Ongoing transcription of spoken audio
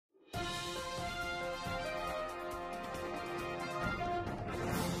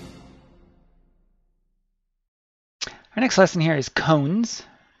Our next lesson here is cones.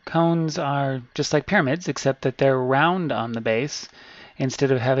 Cones are just like pyramids, except that they're round on the base instead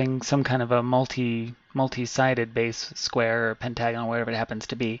of having some kind of a multi-sided base, square or pentagonal, whatever it happens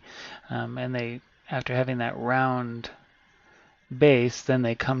to be. And they, after having that round base, then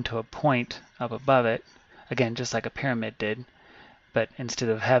they come to a point up above it, again, just like a pyramid did. But instead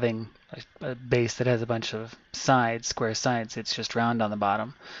of having a base that has a bunch of sides, square sides, it's just round on the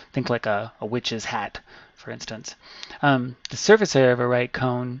bottom. Think like a witch's hat, for instance. The surface area of a right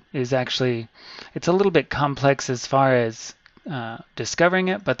cone is actually, it's a little bit complex as far as discovering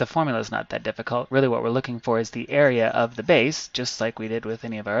it, but the formula is not that difficult. Really what we're looking for is the area of the base, just like we did with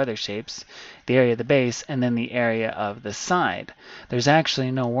any of our other shapes, the area of the base, and then the area of the side. There's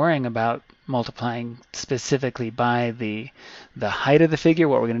actually no worrying about multiplying specifically by the height of the figure.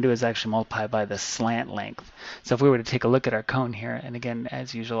 What we're going to do is actually multiply by the slant length. So if we were to take a look at our cone here, and again,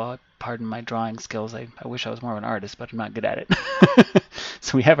 as usual, pardon my drawing skills, I wish I was more of an artist, but I'm not good at it.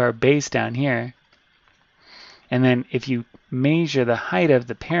 So we have our base down here, and then if you measure the height of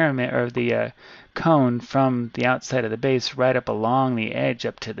the pyramid or the cone from the outside of the base right up along the edge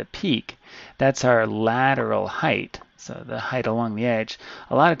up to the peak, that's our lateral height. So the height along the edge.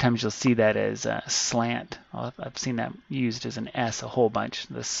 A lot of times you'll see that as a slant. I've seen that used as an S a whole bunch,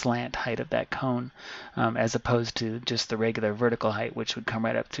 the slant height of that cone, as opposed to just the regular vertical height, which would come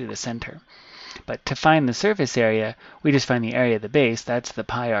right up through the center. But to find the surface area, we just find the area of the base. That's the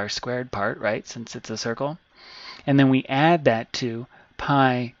pi r squared part, right, since it's a circle. And then we add that to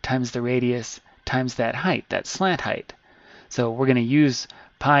pi times the radius times that height, that slant height. So we're going to use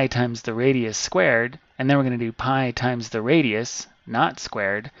pi times the radius squared, and then we're going to do pi times the radius, not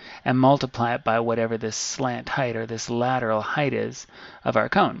squared, and multiply it by whatever this slant height or this lateral height is of our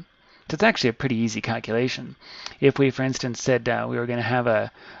cone. So it's actually a pretty easy calculation. If we, for instance, said we were going to have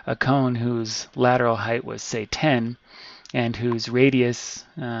a cone whose lateral height was, say, 10, and whose radius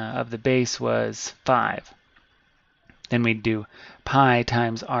of the base was 5, then we'd do pi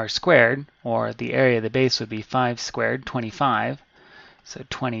times r squared, or the area of the base would be 5 squared, 25. So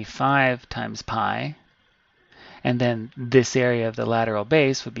 25 times pi. And then this area of the lateral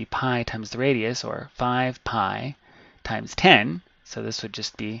base would be pi times the radius, or 5 pi times 10. So this would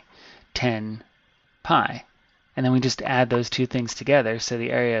just be 10 pi. And then we just add those two things together. So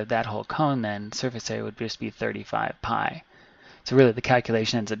the area of that whole cone, then, surface area, would just be 35 pi. So really the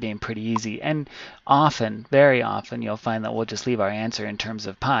calculation ends up being pretty easy. And often, very often, you'll find that we'll just leave our answer in terms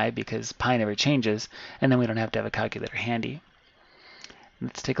of pi because pi never changes, and then we don't have to have a calculator handy.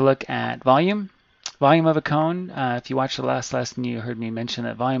 Let's take a look at volume. Volume of a cone, if you watched the last lesson, you heard me mention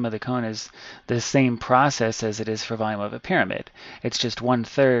that volume of the cone is the same process as it is for volume of a pyramid. It's just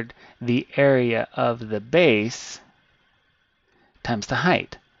 1/3 the area of the base times the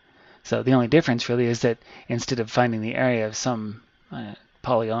height. So the only difference really is that instead of finding the area of some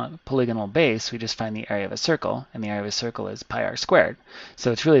polygonal base, we just find the area of a circle, and the area of a circle is pi r squared.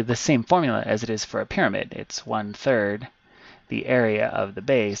 So it's really the same formula as it is for a pyramid. It's 1/3 the area of the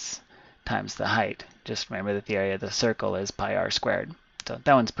base times the height. Just remember that the area of the circle is pi r squared. So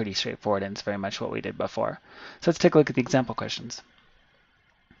that one's pretty straightforward, and it's very much what we did before. So let's take a look at the example questions.